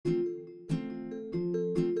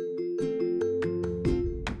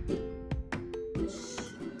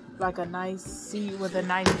like a nice seat with a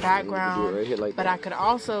nice background, right here like but that. I could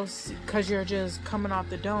also see, because you're just coming off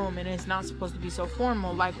the dome and it's not supposed to be so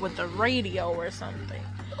formal, like with the radio or something.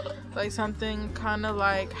 Like something kind of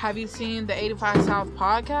like, have you seen the 85 South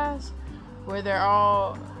podcast? Where they're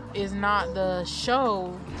all, is not the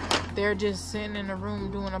show, they're just sitting in a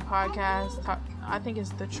room doing a podcast. I think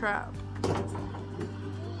it's The Trap.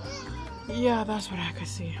 Yeah, that's what I could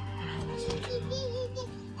see.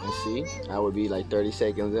 And see, I would be like 30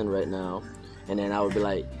 seconds in right now, and then I would be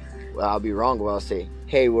like, well, I'll be wrong, but I'll say,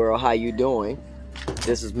 hey world, how you doing?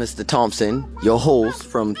 This is Mr. Thompson, your host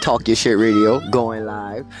from Talk Your Shit Radio, going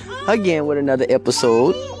live again with another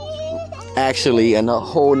episode. Actually, a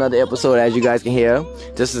whole nother episode, as you guys can hear.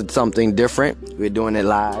 This is something different. We're doing it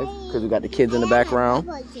live because we got the kids in the background.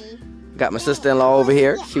 Got my sister-in-law over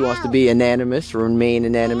here. She wants to be anonymous, remain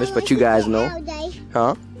anonymous, but you guys know.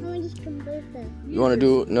 Huh? You want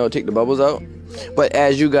to take the bubbles out? But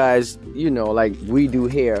as you guys, like we do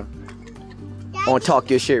here on Talk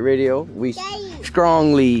Your Shit Radio, we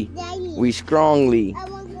strongly,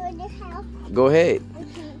 go ahead.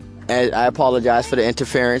 And I apologize for the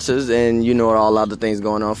interferences and all other things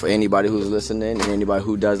going on for anybody who's listening and anybody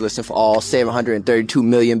who does listen, for all 732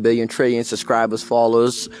 million billion trillion subscribers,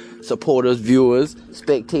 followers, supporters, viewers,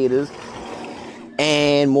 spectators,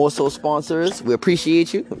 and more so sponsors. We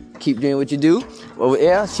appreciate you. Keep doing what you do. Well,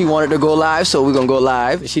 yeah, she wanted to go live, so we're gonna go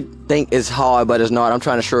live. She think it's hard, but it's not. I'm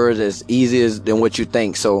trying to show her it's as easy than what you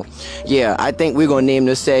think. So yeah, I think we're gonna name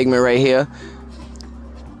this segment right here,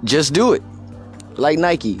 Just Do It. Like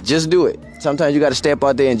Nike, just do it. Sometimes you got to step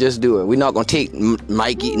out there and just do it. We're not going to take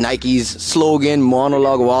Nike's slogan,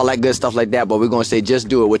 monologue, or all that good stuff like that, but we're going to say just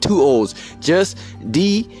do it with 2 O's. Just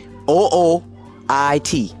DOOIT.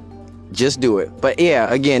 Just do it. But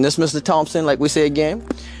yeah, again, this is Mr. Thompson, like we say again,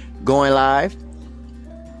 going live.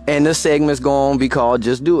 And this segment's going to be called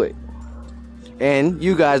Just Do It. And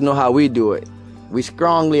you guys know how we do it. We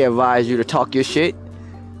strongly advise you to talk your shit.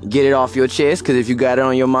 Get it off your chest, because if you got it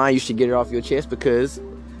on your mind, you should get it off your chest, because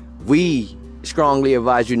we strongly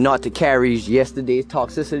advise you not to carry yesterday's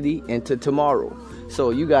toxicity into tomorrow. So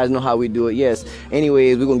you guys know how we do it. Yes.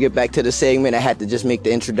 Anyways, we're going to get back to the segment. I had to just make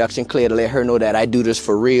the introduction clear to let her know that I do this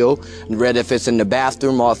for real. Whether if it's in the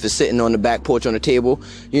bathroom or if it's sitting on the back porch on the table,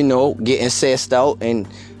 getting cessed out and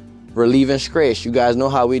relieving stress. You guys know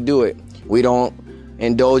how we do it. We don't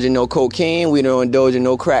indulge in no cocaine, we don't indulge in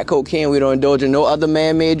no crack cocaine, we don't indulge in no other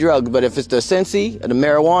man-made drugs. But if it's the Sensi or the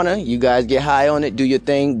marijuana, you guys get high on it, do your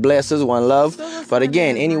thing, bless us, one love. But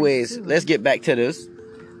again, anyways, let's get back to this.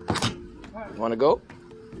 Want to go?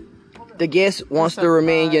 The guest wants to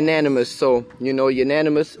remain unanimous, so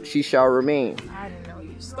unanimous, she shall remain. I didn't know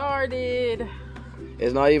you started.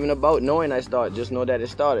 It's not even about knowing I started, just know that it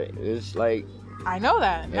started. It's like, I know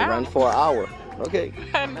that it now. runs for an hour. Okay.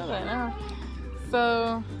 I know that now.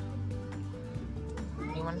 So,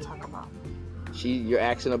 what do you want to talk about? You're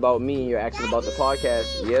asking about me, you're asking about the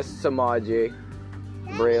podcast. Yes, Samaje,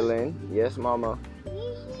 Braylon. Yes, Mama.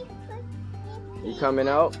 You coming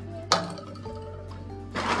out?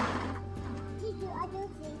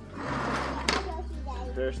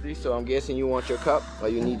 Thirsty, so I'm guessing you want your cup, or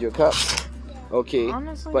you need your cup. Okay,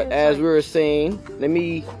 Honestly, but as we were saying,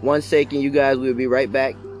 1 second, you guys, we'll be right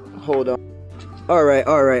back. Hold on. All right.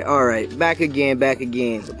 Back again.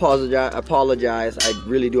 Apologize. I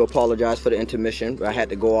really do apologize for the intermission. I had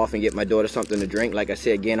to go off and get my daughter something to drink. Like I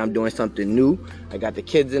said, again, I'm doing something new. I got the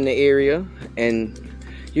kids in the area and,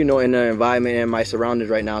 in the environment and my surroundings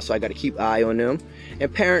right now. So I got to keep an eye on them.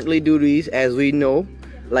 And parently duties, as we know,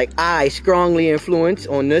 like I strongly influence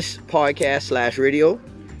on this podcast / radio,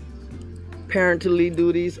 parentally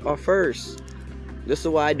duties are first. This is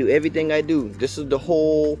why I do everything I do. This is the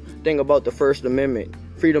whole thing about the First Amendment.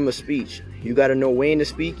 Freedom of speech. You got to know when to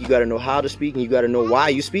speak. You got to know how to speak. And you got to know why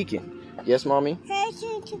you're speaking. Yes, Mommy?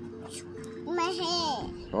 My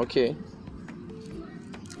hand. Okay.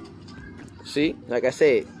 See? Like I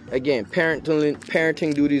said, again,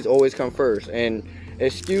 parenting duties always come first. And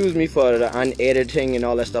excuse me for the unediting and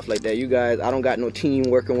all that stuff like that. You guys, I don't got no team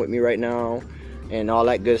working with me right now. And all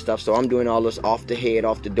that good stuff. So I'm doing all this off the head,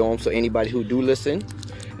 off the dome. So anybody who do listen,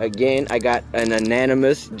 again, I got an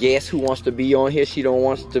anonymous guest who wants to be on here. She don't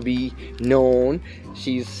want to be known.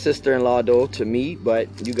 She's sister-in-law though to me. But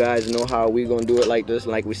you guys know how we gonna do it like this.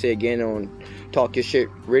 Like we say again on Talk Your Shit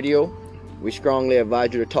Radio, we strongly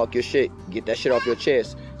advise you to talk your shit. Get that shit off your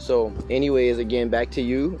chest. So anyways, again, back to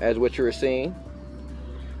you as what you were saying.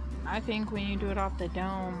 I think when you do it off the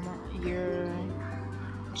dome, you're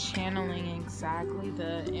channeling exactly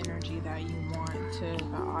the energy that you want to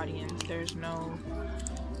the audience. There's no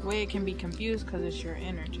way it can be confused because it's your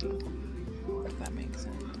energy. If that makes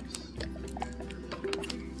sense.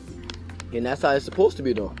 And that's how it's supposed to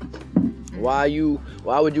be, though. Why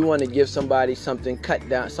would you want to give somebody something cut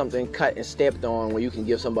and stepped on when you can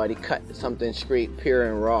give somebody something straight, pure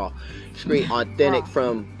and raw, straight authentic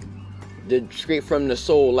straight from the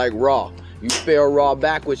soul, like raw. You spell raw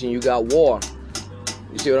backwards and you got war.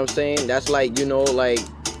 You see what I'm saying? That's like, like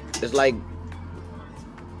it's like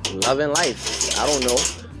loving life. I don't know.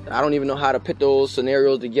 I don't even know how to put those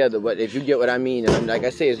scenarios together, but if you get what I mean, and like I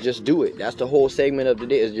say, it's just do it. That's the whole segment of the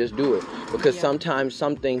day, is just do it. Because sometimes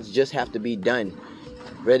some things just have to be done,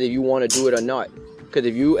 whether you want to do it or not. Because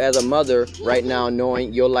if you, as a mother, right now,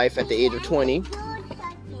 knowing your life at the age of 20,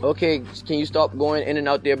 okay, can you stop going in and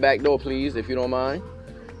out their back door, please, if you don't mind?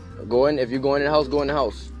 If you're going in the house, go in the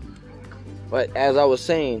house. But as I was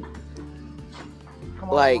saying,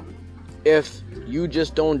 like, if you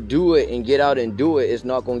just don't do it and get out and do it, it's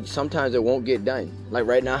not going. Sometimes it won't get done. Like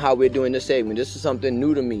right now, how we're doing this segment, this is something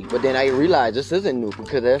new to me. But then I realized this isn't new,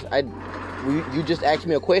 because you just asked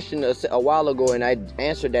me a question a while ago, and I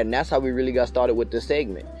answered that, and that's how we really got started with this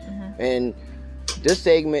segment. And this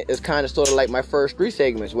segment is kind of sort of like my first 3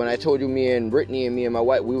 segments. When I told you me and Brittany and me and my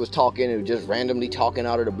wife, we was talking and just randomly talking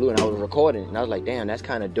out of the blue, and I was recording, and I was like, damn, that's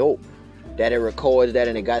kind of dope that it records that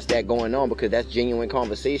and it got that going on, because that's genuine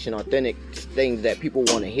conversation, authentic things that people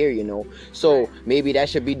want to hear, So maybe that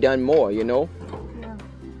should be done more,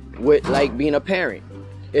 with like being a parent.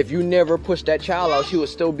 If you never push that child out, she would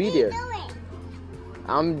still be there.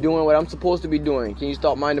 I'm doing what I'm supposed to be doing. Can you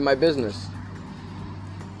stop minding my business?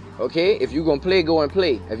 Okay? If you're gonna play, go and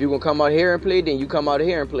play. If you're gonna come out here and play, then you come out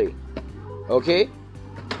here and play. Okay?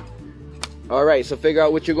 Alright, so figure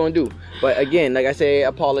out what you're gonna do. But again, like I say, I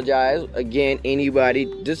apologize. Again, anybody,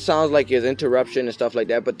 this sounds like it's interruption and stuff like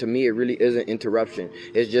that, but to me, it really isn't interruption.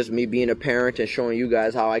 It's just me being a parent and showing you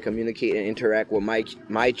guys how I communicate and interact with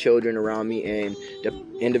my children around me and the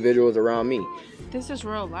individuals around me. This is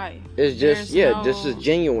real life. It's just, this is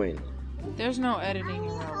genuine. There's no editing in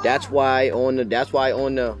real life. That's why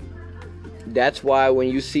when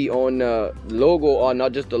you see on the logo, or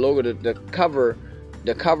not just the logo, the cover.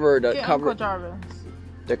 Uncle Jarvis.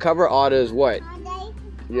 The cover art is what?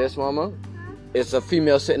 Yes, Mama? It's a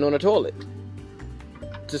female sitting on a toilet.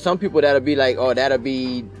 To some people, that'll be like, oh, that'll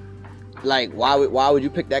be like, why would you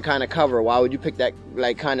pick that kind of cover? Why would you pick that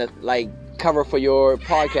kind of cover for your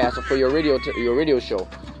podcast or for your radio show?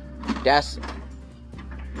 That's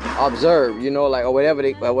observe, or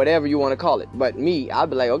whatever you want to call it. But me, I'll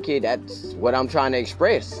be like, okay, that's what I'm trying to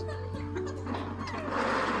express.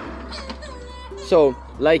 So,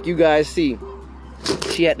 like you guys see,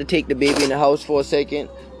 she had to take the baby in the house for a second.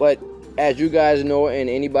 But as you guys know, and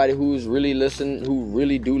anybody who really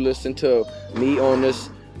do listen to me on this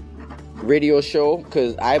radio show,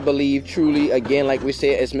 because I believe truly, again, like we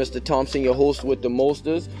said, it's Mr. Thompson, your host with the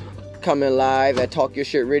mosters, coming live at Talk Your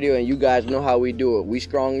Shit Radio, and you guys know how we do it. We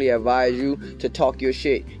strongly advise you to talk your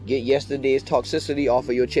shit. Get yesterday's toxicity off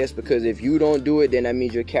of your chest, because if you don't do it, then that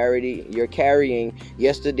means you're carrying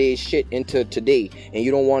yesterday's shit into today, and you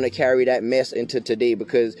don't want to carry that mess into today,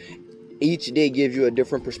 because each day gives you a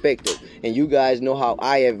different perspective. And you guys know how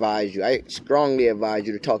I advise you. I strongly advise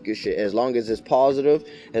you to talk your shit, as long as it's positive,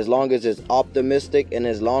 as long as it's optimistic, and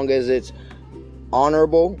as long as it's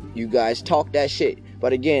honorable. You guys talk that shit.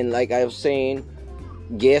 But again, like I was saying,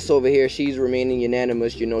 guest over here, she's remaining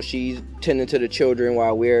unanimous. She's tending to the children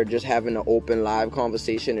while we're just having an open live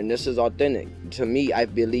conversation, and this is authentic. To me, I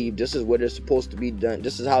believe this is what it's supposed to be done.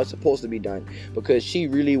 This is how it's supposed to be done, because she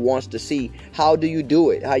really wants to see, how do you do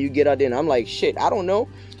it? How you get out there? And I'm like, shit, I don't know.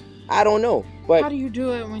 But how do you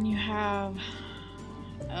do it when you have,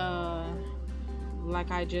 like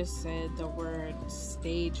I just said, the word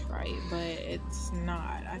stage fright, but it's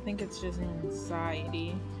not. I think it's just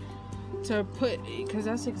anxiety to because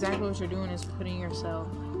that's exactly what you're doing, is putting yourself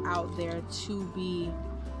out there to be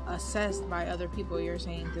assessed by other people. You're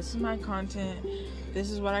saying, this is my content, this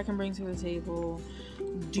is what I can bring to the table,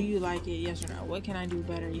 do you like it, yes or no? What can I do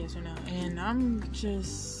better, yes or no? And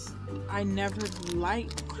I never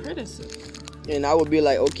liked criticism. And I would be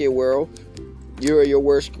like, okay, world, you are your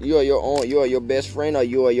best friend, or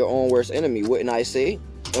you are your own worst enemy. Wouldn't I say?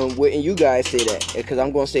 Wouldn't you guys say that? Because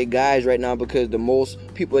I'm going to say guys right now, because the most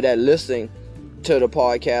people that listen to the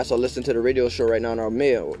podcast or listen to the radio show right now are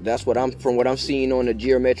male. That's from what I'm seeing on the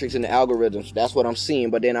geometrics and the algorithms. That's what I'm seeing.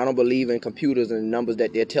 But then I don't believe in computers and the numbers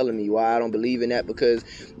that they're telling me. Why I don't believe in that? Because,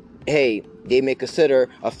 hey, they may consider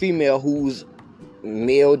a female who's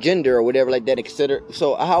male gender or whatever like that, consider.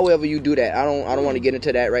 So however you do that, I don't want to get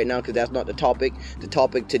into that right now, because that's not the topic. The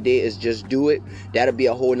topic today is just do it. That'll be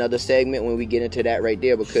a whole nother segment when we get into that right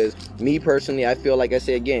there, because me personally, I feel like I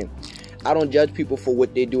say again, I don't judge people for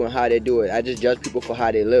what they do and how they do it. I just judge people for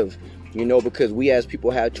how they live. You know, because we as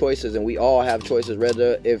people have choices, and we all have choices.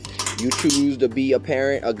 Whether if you choose to be a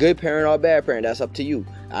parent, a good parent or a bad parent, that's up to you.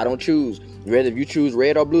 I don't choose. Whether if you choose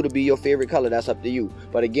red or blue to be your favorite color, that's up to you.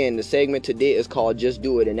 But again, the segment today is called Just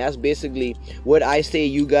Do It. And that's basically what I say,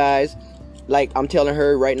 you guys. Like I'm telling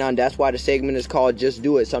her right now, that's why the segment is called Just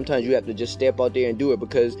Do It. Sometimes you have to just step out there and do it,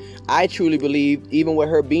 because I truly believe, even with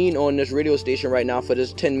her being on this radio station right now for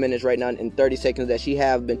this 10 minutes right now and 30 seconds that she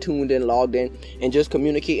have been tuned in, logged in, and just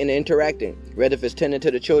communicating and interacting, whether if it's tending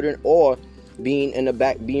to the children or being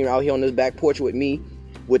out here on this back porch with me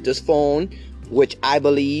with this phone, which I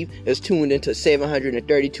believe is tuned into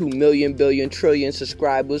 732 million billion trillion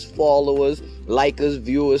subscribers, followers, likers,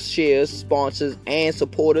 viewers, shares, sponsors, and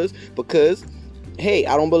supporters. Because, hey,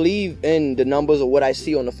 I don't believe in the numbers of what I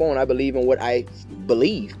see on the phone. I believe in what I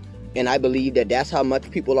believe. And I believe that that's how much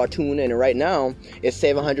people are tuned in. And right now, it's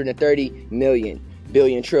 730 million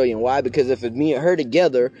billion trillion. Why? Because if it's me and her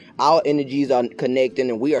together, our energies are connecting,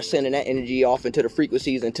 and we are sending that energy off into the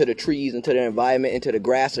frequencies, into the trees, into the environment, into the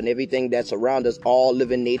grass, and everything that's around us, all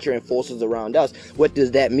living nature and forces around us. What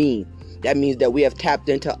does that mean? That means that we have tapped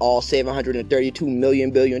into all 732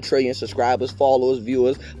 million billion trillion subscribers, followers,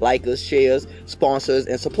 viewers, likers, shares, sponsors,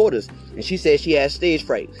 and supporters. And she says she has stage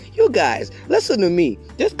fright. You guys, listen to me.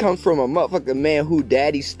 This comes from a motherfucking man who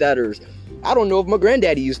daddy stutters. I don't know if my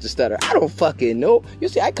granddaddy used to stutter. I don't fucking know. You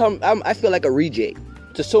see, I feel like a reject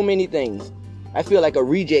to so many things. I feel like a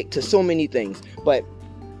reject to so many things. But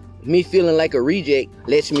me feeling like a reject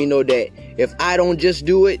lets me know that if I don't just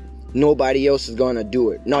do it, nobody else is gonna do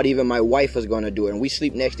it. Not even my wife is gonna do it. And we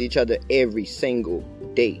sleep next to each other every single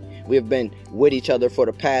day. We've been with each other for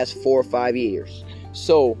the past 4 or 5 years.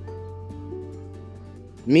 So,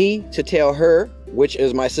 me to tell her, which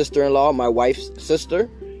is my sister-in-law, my wife's sister,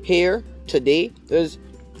 here today, is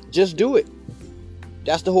just do it.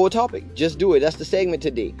 That's the whole topic. Just do it. That's the segment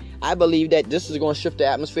today. I believe that this is going to shift the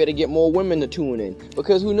atmosphere to get more women to tune in.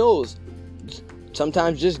 Because who knows?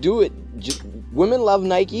 Sometimes just do it. Women love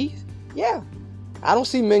Nike. Yeah. I don't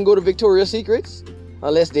see men go to Victoria's Secrets.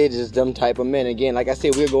 Unless they're just them type of men. Again, like I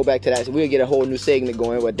said, we'll go back to that. We'll get a whole new segment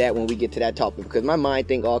going with that when we get to that topic. Because my mind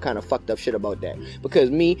think all kind of fucked up shit about that. Because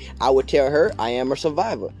me, I would tell her I am a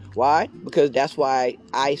survivor. Why? Because that's why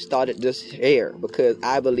I started this here. Because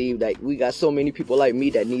I believe that we got so many people like me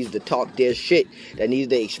that needs to talk their shit. That needs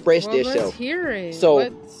to express their self. Let's hear it. So,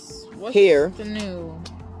 what's here, the new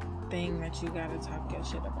thing that you gotta talk your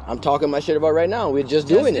shit about? I'm talking my shit about right now. We're just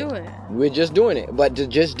doing it. We're just doing it. But to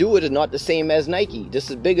just do it is not the same as Nike. This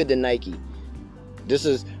is bigger than Nike. This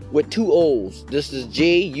is with 2 O's. This is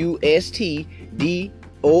JUSTDOOIT.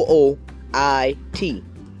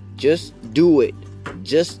 Just do it.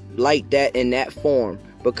 Just like that, in that form.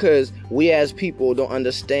 Because we as people don't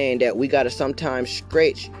understand that we gotta sometimes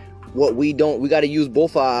stretch what we don't. We gotta use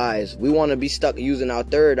both our eyes. We want to be stuck using our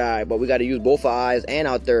third eye, but we gotta use both our eyes and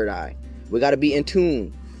our third eye. We gotta be in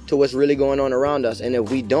tune to what's really going on around us. And if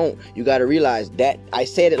we don't, you gotta realize that I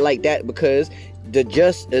said it like that because the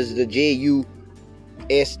just is the JUST.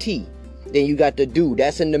 Then you got the do.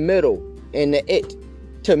 That's in the middle. And the it.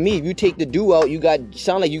 To me, if you take the do out, you about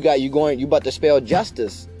to spell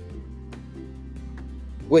justice.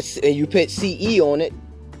 And you put CE on it,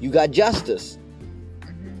 you got justice.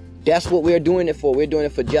 That's what we're doing it for. We're doing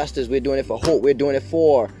it for justice. We're doing it for hope. We're doing it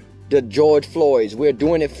for the George Floyds. We're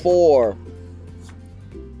doing it for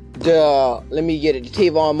the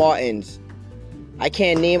Trayvon Martins. I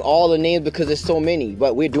can't name all the names because there's so many,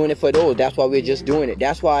 but we're doing it for those. That's why we're just doing it.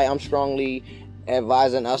 That's why I'm strongly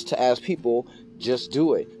advising us to, as people, just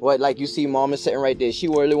do it. What, like you see Mama sitting right there. She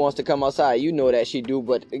really wants to come outside. You know that she do,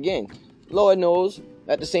 but again, Lord knows,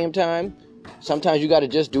 at the same time, sometimes you got to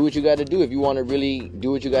just do what you got to do if you want to really do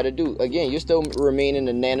what you got to do. Again, you're still remaining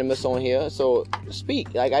anonymous on here, so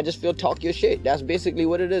speak. Like, I just feel talk your shit. That's basically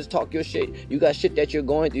what it is. Talk your shit. You got shit that you're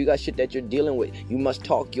going through. You got shit that you're dealing with. You must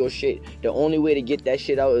talk your shit. The only way to get that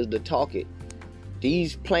shit out is to talk it.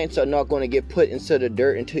 These plants are not going to get put into the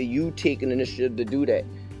dirt until you take an initiative to do that.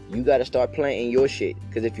 You got to start planting your shit.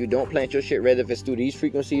 Because if you don't plant your shit, whether if it's through these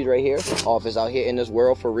frequencies right here, or if it's out here in this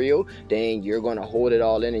world for real, then you're going to hold it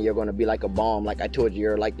all in and you're going to be like a bomb. Like I told you,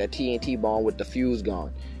 you're like the TNT bomb with the fuse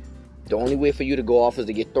gone. The only way for you to go off is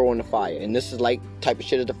to get thrown in the fire. And this is like type of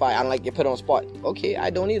shit is the fire. I don't like get put on spot. Okay, I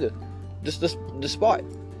don't either. This the spot.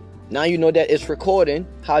 Now you know that it's recording.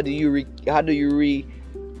 How do you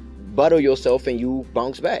rebuttal yourself and you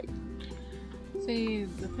bounce back? See,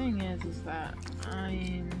 the thing is that I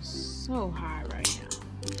am so high right now.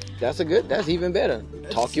 That's even better.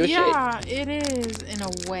 Talk your shit. Yeah, it is in a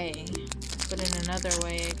way. But in another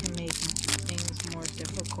way, it can make things more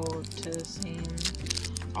difficult to seem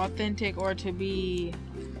authentic or to be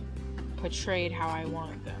portrayed how I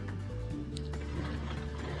want them.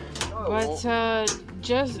 But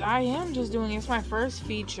I am just doing, it's my first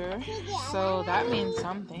feature, so that means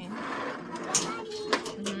something.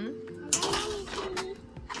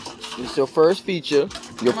 It's your first feature,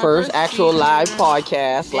 your My first first actual live feature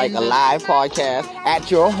podcast, like in a the- live podcast at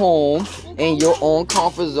your home, in your own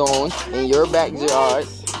comfort zone, in your backyard.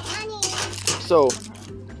 So,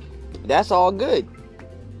 that's all good.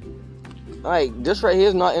 Like, this right here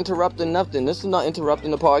is not interrupting nothing. This is not interrupting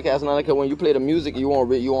the podcast. Not like when you play the music, you won't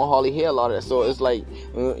hardly hear a lot of that. So, it's like,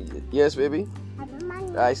 yes, baby.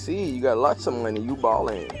 I see. You got lots of money. You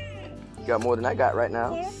balling. You got more than I got right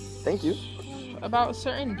now. Thank you. About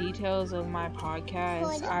certain details of my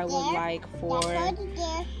podcast, I would like for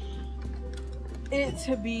it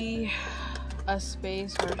to be a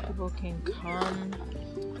space where people can come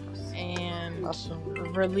and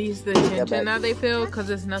release the tension that they feel, because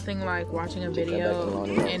it's nothing like watching a video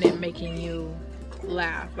and it making you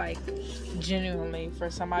laugh. Like, genuinely, for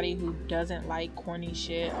somebody who doesn't like corny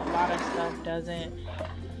shit, a lot of stuff doesn't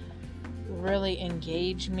really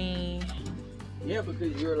engage me. Yeah,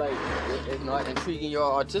 because you're like, it's not intriguing your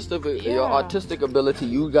artistic ability.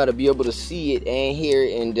 You got to be able to see it and hear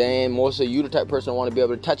it, and then more so you the type of person want to be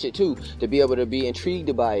able to touch it too, to be able to be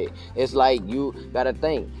intrigued by it. It's like you got to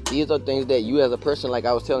think. These are things that you as a person, like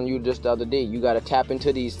I was telling you just the other day, you got to tap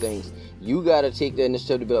into these things. You got to take the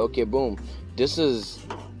initiative to be like, okay, boom, this is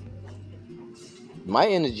my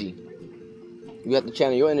energy. You have to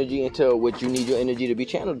channel your energy into what you need your energy to be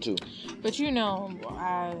channeled to. But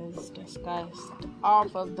as discussed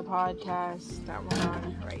off of the podcast that we're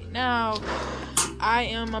on right now, I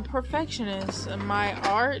am a perfectionist. My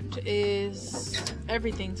art is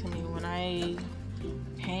everything to me. When I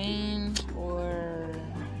paint or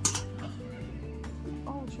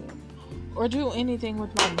do anything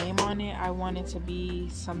with my name on it, I want it to be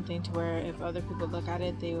something to where if other people look at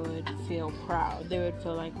it, they would feel proud. They would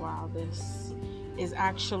feel like, wow, this is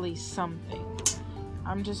actually something.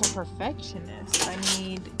 I'm just a perfectionist. I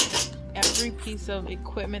need every piece of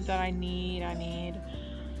equipment that I need. I need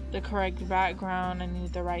the correct background. I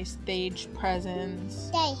need the right stage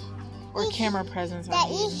presence or camera presence. That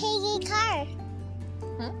you take your car.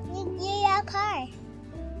 Your car.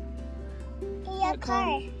 Your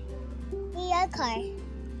car. Your car.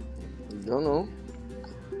 Don't know.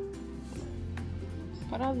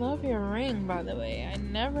 But I love your ring, by the way. I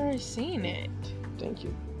never seen it. Thank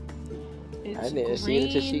you. It's I didn't see it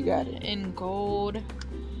until she got it. In gold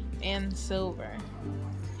and silver.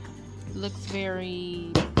 Looks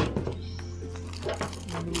very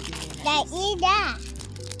That you that.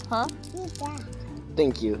 Huh? You that.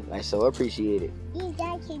 Thank you. I so appreciate it. You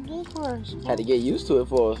that can be Of course. Had to get used to it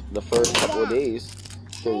for the first couple of days.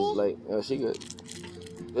 Cause like, oh, she good.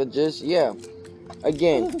 But just, yeah.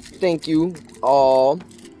 Again, thank you all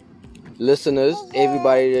listeners,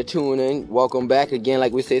 everybody that tune in. Welcome back again,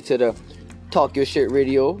 like we said, to the Talk Your Shit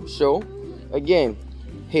radio show. Again,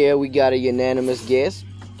 here we got a unanimous guest.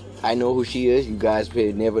 I know who she is. You guys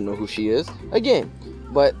may never know who she is. Again,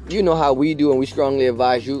 but you know how we do, and we strongly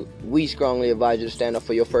advise you. We strongly advise you to stand up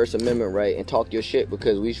for your First Amendment right and talk your shit,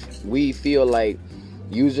 because we feel like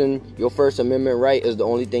using your First Amendment right is the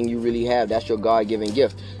only thing you really have. That's your God-given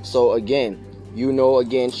gift. So again,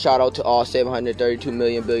 shout out to all 732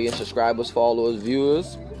 million billion subscribers, followers,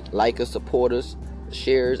 viewers, likers, supporters,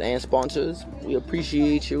 shares, and sponsors. We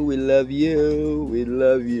appreciate you. We love you. We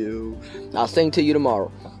love you. I'll sing to you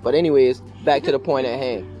tomorrow. But anyways, back to the point at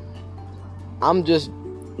hand. I'm just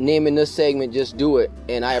naming this segment Just Do It.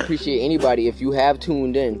 And I appreciate anybody, if you have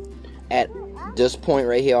tuned in at this point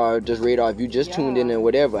right here, or just radar, if you just tuned in and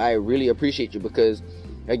whatever, I really appreciate you, because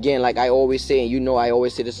again, like I always say, and I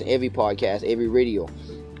always say this in every podcast, every radio,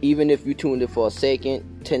 even if you tuned in for a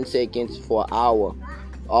second, 10 seconds, for an hour,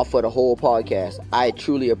 or for the whole podcast, I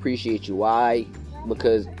truly appreciate you. Why?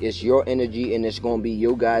 Because it's your energy, and it's going to be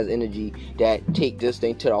your guys' energy that take this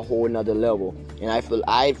thing to a whole nother level. And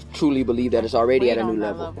I truly believe that it's already at a new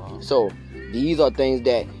level. So these are things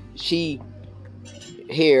that she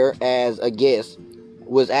here as a guest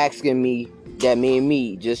was asking me, that me and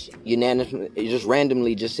me just unanimously, just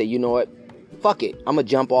randomly just say, you know what, fuck it, I'm gonna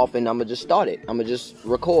jump off and I'm gonna just start it. I'm gonna just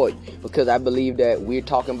record, because I believe that we're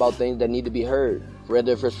talking about things that need to be heard,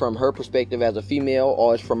 whether if it's from her perspective as a female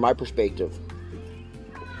or it's from my perspective.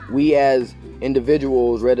 We as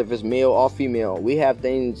individuals, whether if it's male or female, we have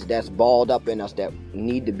things that's balled up in us that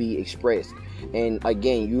need to be expressed. And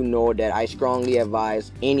again, you know that I strongly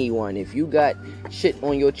advise anyone, if you got shit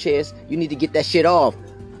on your chest, you need to get that shit off.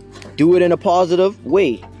 Do it in a positive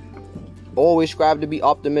way. always strive to be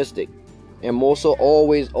optimistic, and more so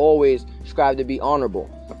always strive to be honorable.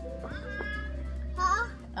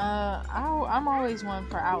 I'm always one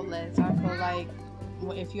for outlets. I feel like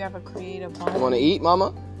if you have a creative home, You want to eat,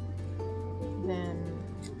 mama? then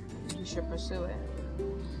you should pursue it.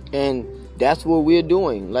 And that's what we're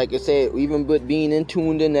doing. Like I said, even but being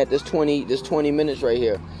tuned in at this 20 minutes right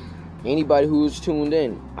here. Anybody who's tuned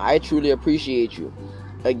in, I truly appreciate you.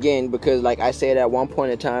 Again, because like I said at one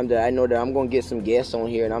point in time, that I know that I'm going to get some guests on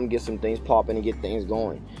here and I'm going to get some things popping and get things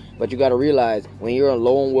going. But you got to realize, when you're a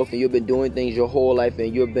lone wolf and you've been doing things your whole life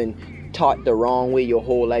and you've been taught the wrong way your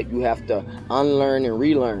whole life, you have to unlearn and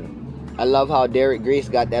relearn. I love how Derek Grace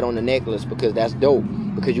got that on the necklace, because that's dope.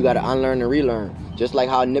 Because you got to unlearn and relearn. Just like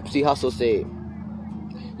how Nipsey Hussle said,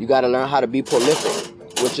 you got to learn how to be prolific,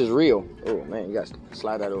 which is real. Oh man, you got to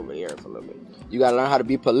slide that over here for a little bit. You got to learn how to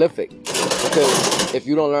be prolific, because if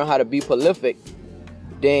you don't learn how to be prolific,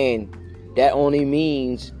 then that only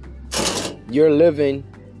means you're living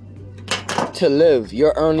to live.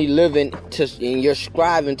 You're only living to, and you're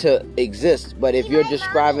striving to exist. But if you're just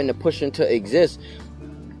striving to pushing to exist,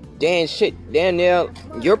 then shit, Danielle,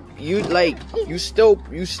 you still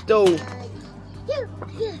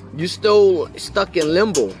stuck in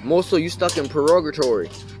limbo. Mostly you stuck in purgatory.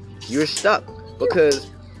 You're stuck,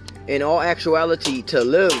 because in all actuality, to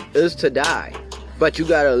live is to die. But you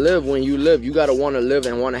gotta live. When you live, you gotta want to live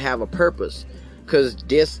and want to have a purpose. Because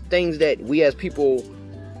there's things that we as people,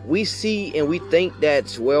 we see and we think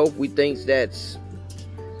that's wealth, we think that's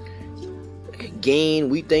gain,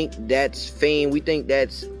 we think that's fame, we think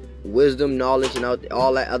that's wisdom, knowledge, and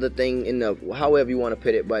all that other thing, in the however you want to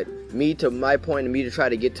put it. But me, to my point, and me to try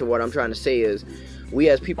to get to what I'm trying to say is, we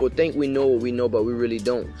as people think we know what we know, but we really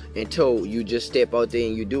don't, until you just step out there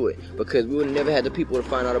and you do it. Because we would have never had the people to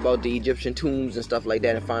find out about the Egyptian tombs and stuff like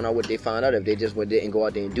that and find out what they found out if they just went there and go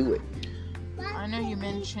out there and do it. I know you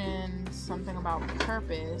mentioned something about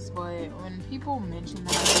purpose, but when people mention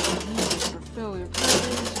that you need to fulfill your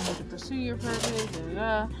purpose, you need to pursue your purpose,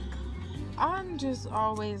 I'm just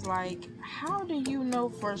always like, how do you know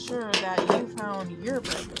for sure that you found your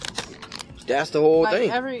purpose? That's the whole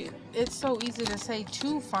thing. It's so easy to say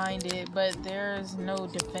to find it, but there's no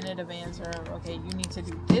definitive answer of, okay, you need to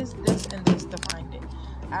do this, this, and this to find it.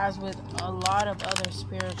 As with a lot of other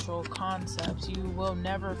spiritual concepts, you will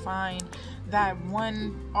never find that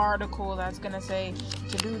one article that's going to say,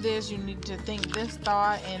 to do this, you need to think this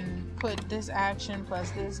thought and put this action plus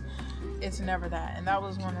this. It's never that. And that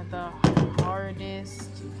was one of the hardest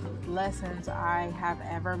lessons I have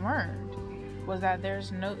ever learned, was that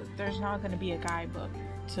there's not going to be a guidebook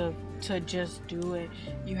to just do it.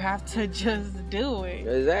 You have to just do it.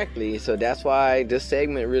 Exactly. So that's why this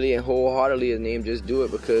segment really and wholeheartedly is named Just Do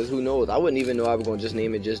It, because who knows? I wouldn't even know I was going to just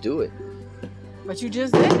name it Just Do It. But you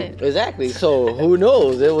just did it. Exactly. So who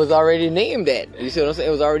knows? It was already named that. You see what I'm saying?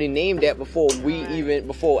 It was already named that before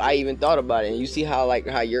I even thought about it. And you see how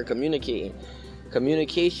you're communicating.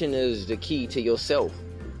 Communication is the key to yourself.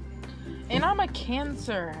 And I'm a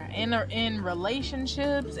Cancer in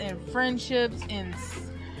relationships and friendships and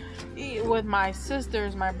with my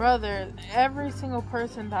sisters, my brother, every single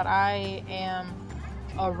person that I am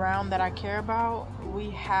around that I care about, we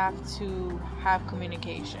have to have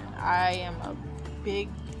communication. I am a big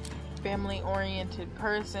family-oriented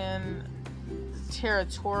person,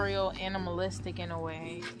 territorial, animalistic in a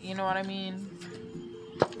way. You know what I mean?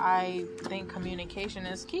 I think communication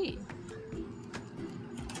is key.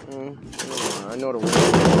 I know the wind is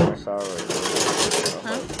on my side right now.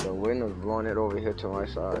 The wind is blowing it over here to my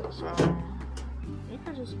side. So. You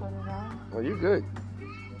could just put it on. Well, you good.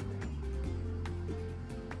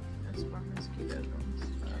 That's for mosquitoes.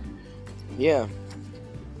 Yeah.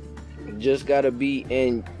 Just gotta be,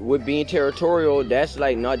 and with being territorial, that's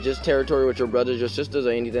like not just territorial with your brothers, your sisters,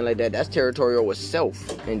 or anything like that. That's territorial with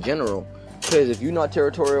self in general. Because if you're not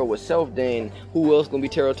territorial with self, then who else gonna be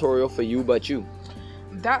territorial for you but you?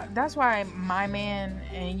 That's why my man,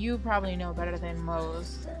 and you probably know better than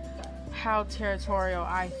most, how territorial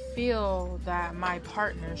I feel that my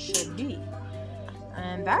partner should be.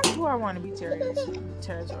 And that's who I want to be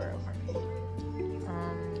territorial for me.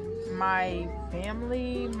 My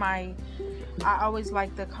family, I always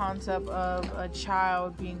like the concept of a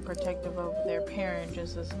child being protective of their parent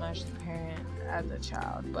just as much the parent as the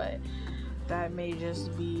child. But that may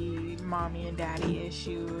just be mommy and daddy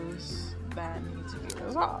issues that need to be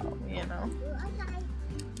resolved, you know?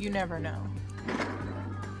 You never know.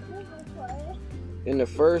 And the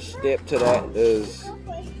first step to that is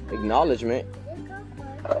acknowledgement.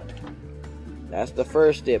 That's the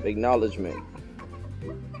first step, acknowledgement.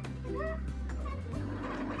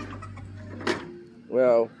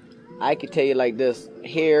 Well, I could tell you like this.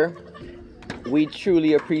 Here, we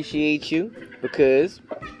truly appreciate you because,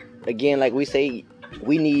 again, like we say,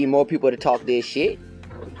 we need more people to talk their shit,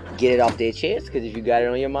 get it off their chest. Because if you got it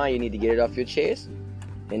on your mind, you need to get it off your chest,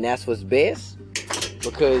 and that's what's best.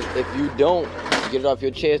 Because if you don't get it off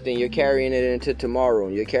your chest, then you're carrying it into tomorrow,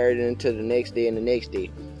 and you're carrying it into the next day and the next day.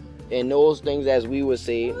 And those things, as we would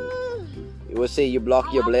say, you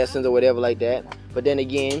block your blessings or whatever like that. But then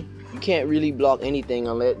again, you can't really block anything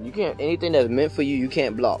unless anything that's meant for you, you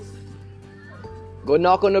can't block. Go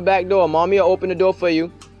knock on the back door. Mommy will open the door for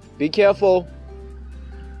you. Be careful.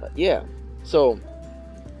 Yeah. So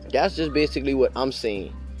that's just basically what I'm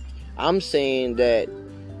saying. I'm saying that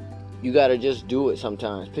you gotta just do it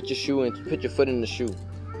sometimes. Put your foot in the shoe.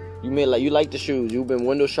 You like the shoes. You've been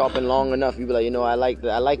window shopping long enough. You be like,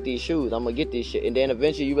 I like these shoes. I'm gonna get these shit. And then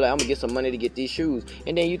eventually you be like, I'm gonna get some money to get these shoes.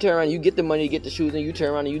 And then you turn around, you get the money to get the shoes, and you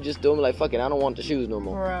turn around and you just do them like, fuck it, I don't want the shoes no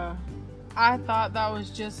more. Bruh, I thought that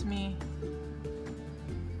was just me.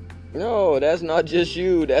 No, that's not just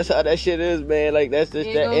you. That's how that shit is, man. Like, that's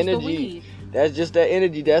just that energy. That's just that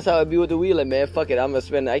energy. That's how it be with the weed. Like, man, fuck it.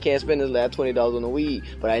 I can't spend this last $20 on the weed.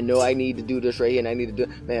 But I know I need to do this right here, and I need to do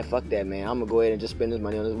it. Man, fuck that, man. I'm going to go ahead and just spend this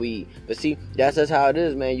money on this weed. But see, that's just how it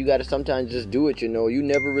is, man. You got to sometimes just do it, You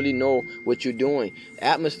never really know what you're doing.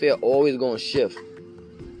 Atmosphere always going to shift.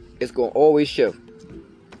 It's going to always shift.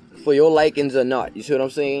 For your likings or not. You see what I'm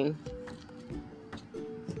saying?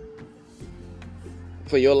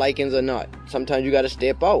 For your likings or not. Sometimes you got to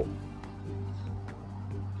step out.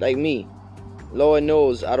 Like me. Lord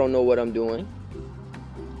knows I don't know what I'm doing.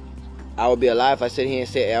 I would be a lie if I sit here and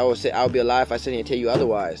say I would be a lie if I sit here and tell you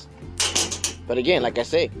otherwise. But again, like I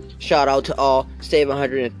say, shout out to all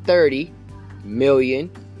 730 million,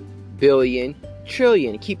 billion,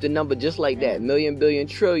 trillion. Keep the number just like that. Million, billion,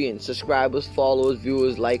 trillion subscribers, followers,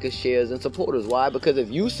 viewers, likers, shares, and supporters. Why? Because if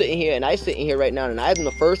you sitting here and I sitting here right now and I'm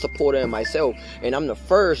the first supporter in myself, and I'm the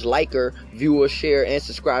first liker, viewer, share, and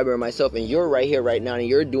subscriber in myself, and you're right here right now and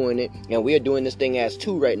you're doing it, and we're doing this thing as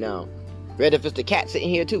two right now. Red if it's the cat sitting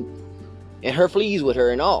here too. And her fleas with her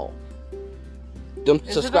and all. Them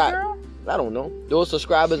subscribe. I don't know. Those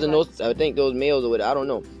subscribers and those, I think those males or whatever, I don't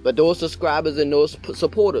know. But those subscribers and those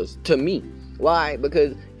supporters to me. Why?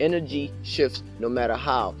 Because energy shifts no matter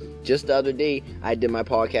how. Just the other day, I did my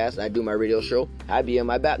podcast, I do my radio show. I be in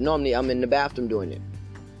my bath. Normally, I'm in the bathroom doing it.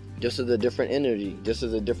 This is a different energy. This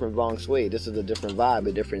is a different Vong Sway. This is a different vibe,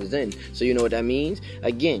 a different Zen. So you know what that means?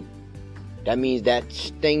 Again, that means that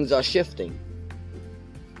things are shifting.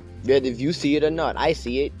 Whether if you see it or not, I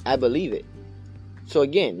see it, I believe it. So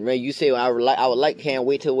again, right, you say, well, can't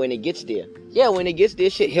wait till when it gets there. Yeah, when it gets there,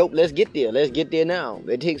 shit, help, let's get there. Let's get there now.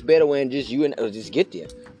 It takes better when just you and just get there.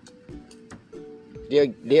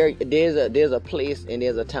 There's a place and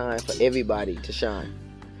there's a time for everybody to shine.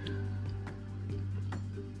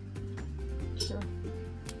 Sure.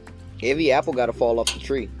 Every apple got to fall off the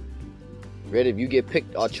tree. Right? If you get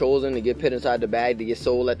picked or chosen to get put inside the bag to get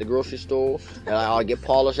sold at the grocery store, or get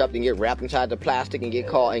polished up and get wrapped inside the plastic and get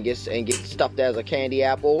caught and get stuffed as a candy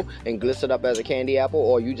apple and glistered up as a candy apple,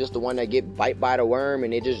 or you just the one that get bite by the worm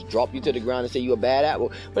and they just drop you to the ground and say you a bad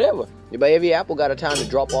apple, whatever. But every apple got a time to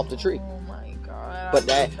drop off the tree. Oh my God.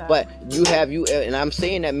 But you and I'm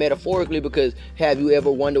saying that metaphorically because have you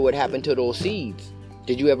ever wondered what happened to those seeds?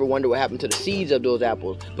 Did you ever wonder what happened to the seeds of those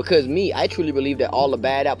apples? Because I truly believe that all the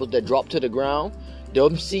bad apples that dropped to the ground,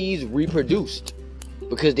 those seeds reproduced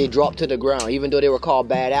because they dropped to the ground, even though they were called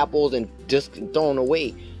bad apples and just thrown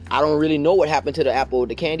away. I don't really know what happened to the apple,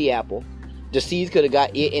 the candy apple. The seeds could have got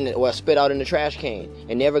spit out in the trash can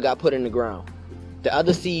and never got put in the ground. The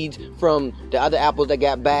other seeds from the other apples that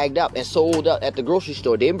got bagged up and sold up at the grocery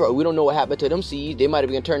store, we don't know what happened to them seeds. They might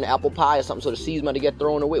have been turned to apple pie or something, so the seeds might have get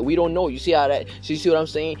thrown away. We don't know. You see you see what I'm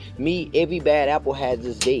saying? Every bad apple has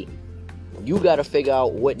this day. You got to figure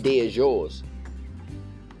out what day is yours.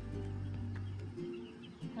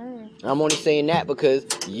 I'm only saying that because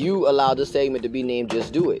you allowed the segment to be named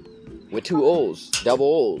Just Do It. With 2 O's, double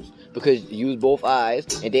O's. Because you use both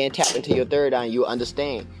eyes and then tap into your third eye and you'll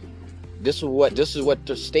understand. This is what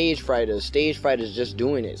the stage fright is. Stage fright is just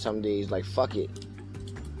doing it some days. Like, fuck it.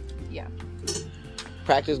 Yeah.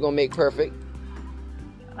 Practice gonna make perfect.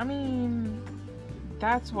 I mean,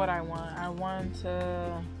 that's what I want. I want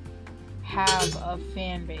to have a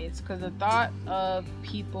fan base. Because the thought of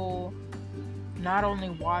people not only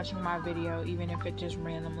watching my video, even if it just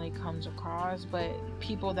randomly comes across, but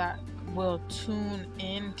people that will tune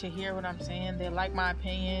in to hear what I'm saying. They like my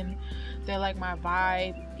opinion. They like my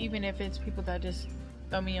vibe. Even if it's people that just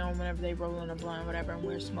throw me on whenever they roll in a blunt, whatever, and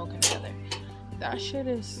we're smoking together. That shit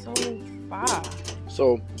is so fire.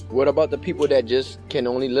 So, what about the people that just can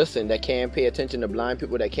only listen, that can't pay attention, the blind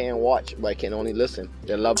people that can't watch but can only listen,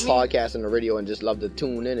 that love podcasts and the radio and just love to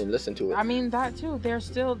tune in and listen to it? I mean, that too. They're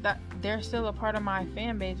still a part of my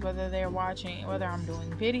fan base, whether they're watching, whether I'm doing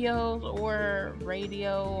videos or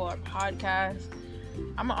radio or podcasts.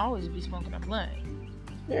 I'ma always be smoking a blunt.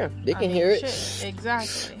 Yeah, they can hear it. Shit,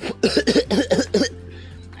 exactly.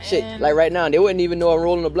 Shit, like right now, they wouldn't even know I'm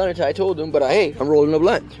rolling a blunt until I told them, but hey, I'm rolling a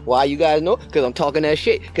blunt. Why, you guys know? Because I'm talking that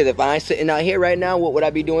shit. Because if I ain't sitting out here right now, what would I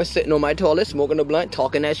be doing? Sitting on my toilet, smoking a blunt,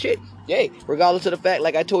 talking that shit. Yay, regardless of the fact,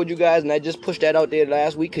 like I told you guys, and I just pushed that out there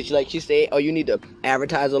last week, because she said, oh, you need to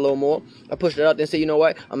advertise a little more. I pushed it out there and said, you know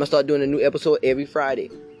what? I'm going to start doing a new episode every Friday.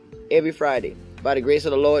 Every Friday. By the grace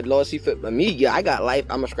of the Lord see fit. For me, yeah, I got life.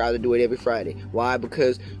 I'm subscribed to do it every Friday. Why?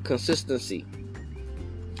 Because consistency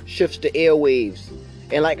shifts the airwaves.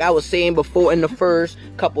 And like I was saying before in the first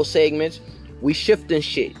couple segments, we shifting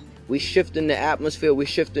shit. We shifting the atmosphere. We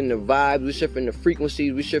shifting the vibes. We shifting the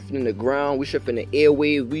frequencies. We shifting the ground. We shifting the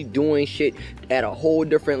airwaves. We doing shit at a whole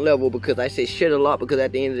different level, because I say shit a lot, because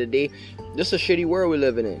at the end of the day, this is a shitty world we're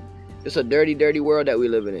living in. It's a dirty, dirty world that we're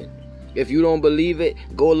living in. If you don't believe it,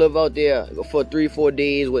 go live out there for 3-4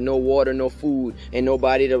 days with no water, no food, and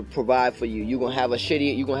nobody to provide for you. You're gonna have a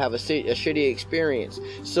shitty experience.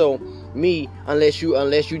 So me, unless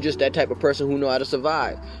you just that type of person who know how to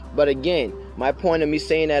survive. But again, my point of me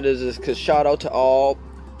saying that is because shout out to all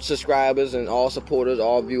subscribers and all supporters,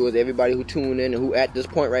 all viewers, everybody who tune in and who at this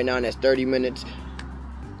point right now, and that's 30 minutes.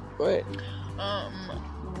 Go ahead.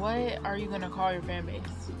 What are you gonna call your fan base?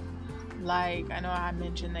 Like, I know I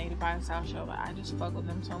mentioned the 85 South show, but I just fuck with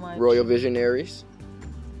them so much. Royal Visionaries.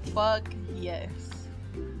 Fuck yes.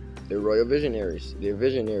 They're Royal Visionaries. They're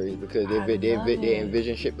visionaries because they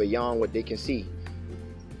envision shit beyond what they can see.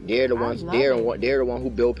 They're the ones. They're the one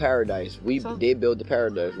who build paradise. They build the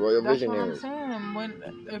paradise. Royal Visionaries. That's what I'm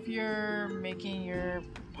saying. If you're making your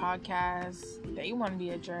podcast, they want to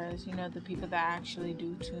be addressed. You know, the people that actually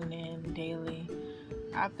do tune in daily.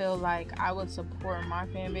 I feel like I would support my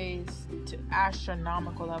fan base to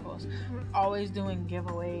astronomical levels. Always doing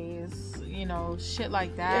giveaways, you know, shit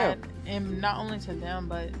like that. Yeah. And not only to them,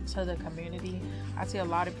 but to the community. I see a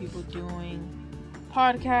lot of people doing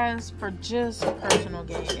podcasts for just personal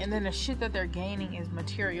gain. And then the shit that they're gaining is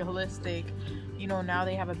materialistic. You know, now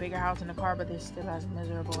they have a bigger house and a car, but they're still as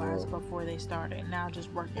miserable as before they started. Now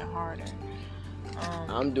just working harder.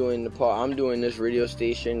 I'm doing this radio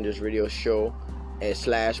station, this radio show /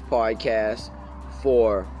 podcast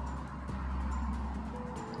for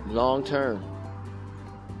long-term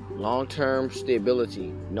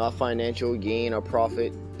stability, not financial gain or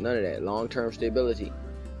profit, none of that. Long-term stability,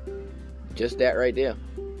 just that right there,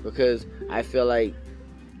 because I feel like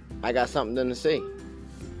I got something to say.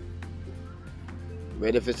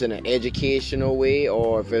 But if it's in an educational way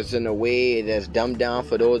or if it's in a way that's dumbed down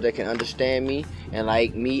for those that can understand me, and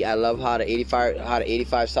like me, I love how the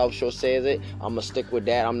 85 South show says it. I'm gonna stick with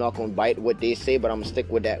that. I'm not gonna bite what they say, but I'm gonna stick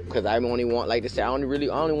with that because I only want, like they say, I only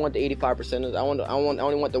want the 85%ers. I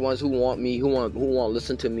only want the ones who want me, who want to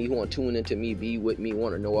listen to me, who want to tune into me, be with me,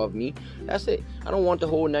 want to know of me. That's it. I don't want the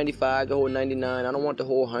whole 95, the whole 99. I don't want the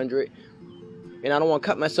whole 100. And I don't want to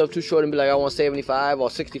cut myself too short and be like, I want 75 or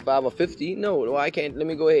 65 or 50. No, I can't. Let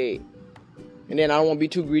me go ahead. And then I don't want to be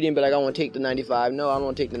too greedy and be like, I want to take the 95. No, I don't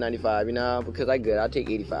want to take the 95, because I good. I'll take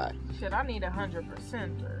 85. Shit, I need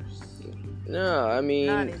 100%ers. No, I mean,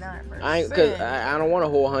 99%. I don't want a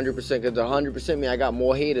whole 100% because the 100% mean I got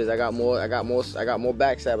more haters. I got more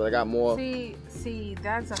backstabbers. I got more. See,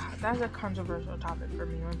 that's a controversial topic for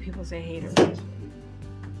me when people say haters.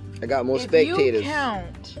 I got more spectators. If you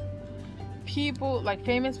count people, like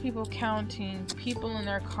famous people, counting people in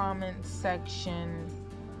their comment section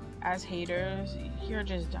as haters, you're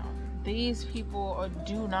just dumb. These people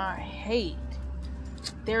do not hate.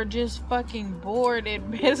 They're just fucking bored and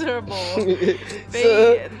miserable.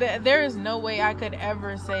 There is no way I could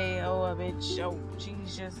ever say, oh, a bitch, oh,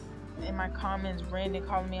 she's just in my comments ranting,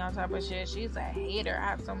 calling me all type of shit. She's a hater. I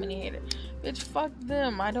have so many haters. Bitch, fuck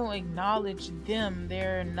them. I don't acknowledge them.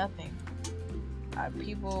 They're nothing.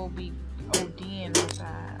 People be ODing with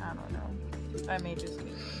that. I don't know. That may just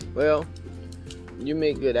be. Well, you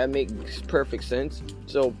make good. That makes perfect sense.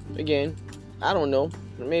 So again, I don't know.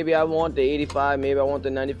 Maybe I want the 85. Maybe I want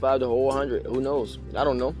the 95. The whole 100. Who knows? I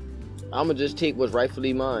don't know. I'm gonna just take what's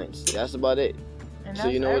rightfully mine. That's about it. And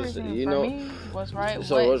so what's right.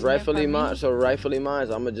 So what's rightfully mine. So rightfully mine.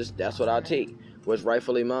 That's what I'll take. What's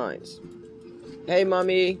rightfully mine. Hey,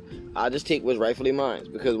 mommy. I'll just take what's rightfully mine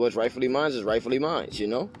because what's rightfully mine is rightfully mine.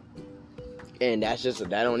 And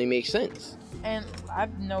that only makes sense. And I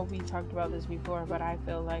know we talked about this before, but I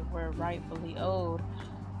feel like we're rightfully owed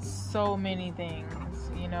so many things.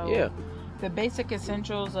 You know, Yeah. the basic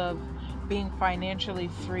essentials of being financially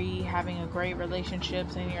free, having a great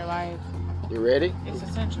relationships in your life. You ready? It's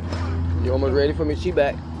essential. You almost ready for me? She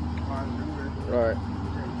back. All right.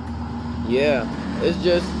 Yeah, it's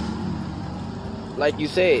just like you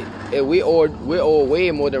said. We owe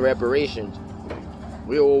way more than reparations.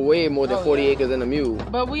 We owe way more than 40 acres and a mule.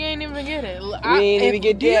 But we ain't even get it. We ain't even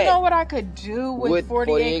get Do you that. know what I could do with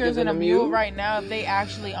 40 acres and a mule mule right now if they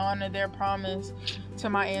actually honor their promise to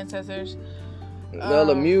my ancestors? Well,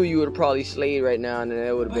 a mule you would have probably slayed right now, and then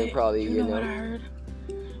that would have been probably, you know what I heard?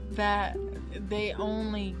 That they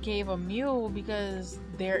only gave a mule because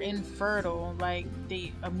they're infertile. Like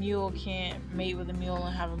a mule can't mate with a mule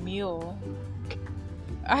and have a mule.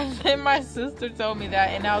 And my sister told me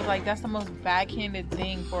that, and I was like, that's the most backhanded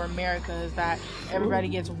thing for America, is that everybody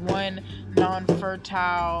gets one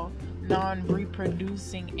non-fertile,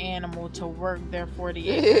 non-reproducing animal to work their 40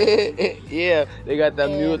 acres. Yeah, they got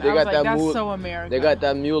that mule. They got that mule. That's so America. They got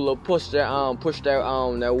that mule to push that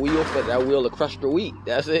wheel for that wheel to crush the wheat.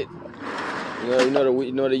 That's it. You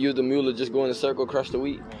know they use the mule to just go in a circle, crush the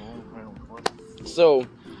wheat. So,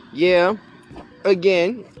 yeah.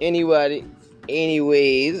 Again, anyways,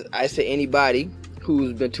 I say anybody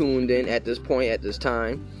who's been tuned in at this point, at this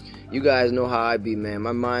time, you guys know how I be, man.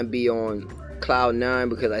 My mind be on cloud 9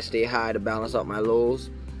 because I stay high to balance out my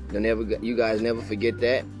lows. You guys never forget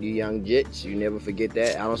that. You young jits, you never forget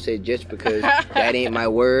that. I don't say jits because that ain't my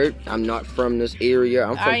word. I'm not from this area.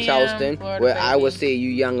 I'm from Charleston, where I would say you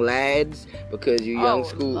young lads, because you young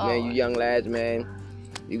man, you young lads, man.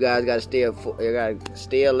 You guys gotta stay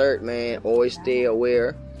alert, man. Always stay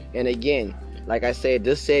aware. And again, like I said,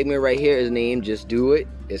 this segment right here is named Just Do It.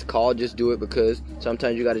 It's called Just Do It because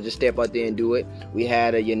sometimes you gotta just step out there and do it. We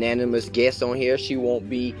had a unanimous guest on here. She won't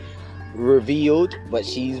be revealed, but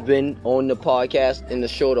she's been on the podcast and the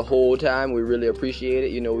show the whole time. We really appreciate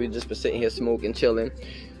it. You know, we just been sitting here smoking, chilling,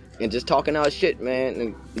 and just talking our shit, man.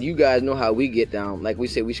 And you guys know how we get down. Like we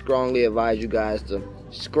said, we strongly advise you guys to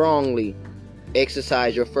strongly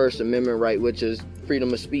exercise your First Amendment right, which is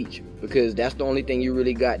freedom of speech, because that's the only thing you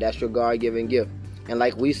really got. That's your God-given gift. And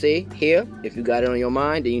like we say here, if you got it on your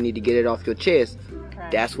mind, then you need to get it off your chest. Okay.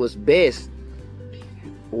 That's what's best.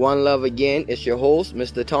 One love again. It's your host,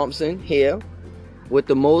 Mr. Thompson, here with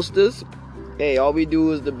the mosters. Hey, all we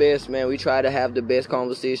do is the best, man. We try to have the best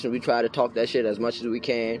conversation. We try to talk that shit as much as we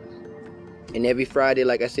can. And every Friday,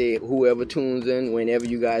 like I said, whoever tunes in, whenever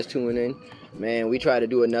you guys tune in, man, we try to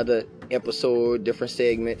do another episode, different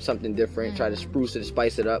segment, something different. Try to spruce it,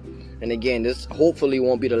 spice it up. And again, this hopefully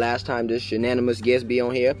won't be the last time this unanimous guest be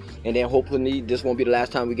on here. And then hopefully this won't be the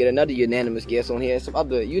last time we get another unanimous guest on here. Some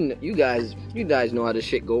other, you guys know how this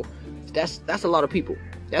shit go. That's a lot of people.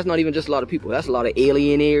 That's not even just a lot of people. That's a lot of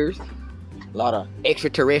alienaires, a lot of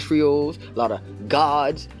extraterrestrials, a lot of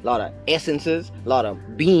gods, a lot of essences, a lot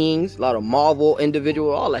of beings, a lot of Marvel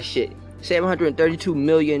individuals, all that shit. 732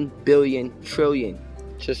 million billion trillion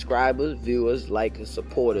subscribers, viewers, likers,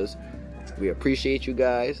 supporters. We appreciate you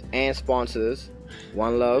guys and sponsors.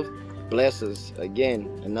 One love. Bless us.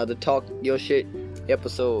 Again, another Talk Your Shit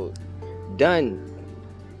episode done.